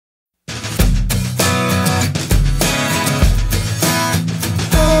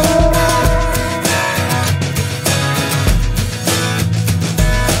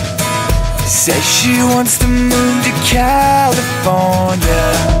Says she wants to move to California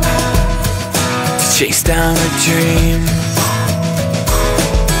to chase down her dream.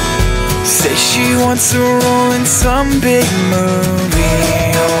 Says she wants to roll in some big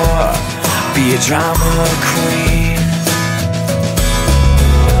movie or be a drama queen.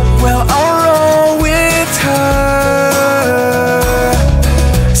 Well, I'll roll with her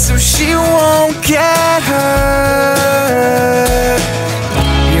so she won't get hurt.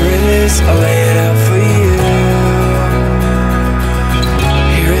 Here it is, I'll lay it out for you.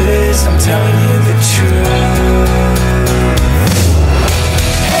 Here it is, I'm telling you the truth.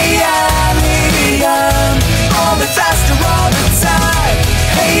 Hey, Alli, I'm on the faster all the time.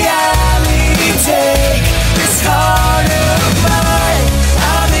 Hey, Alli, take this heart of mine.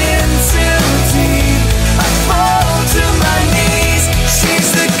 I'm in too deep, I fall to my knees. She's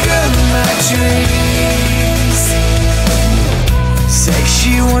the girl of my dreams. Say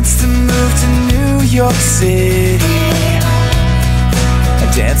she wants to move to New York City and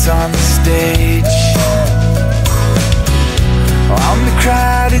dance on the stage.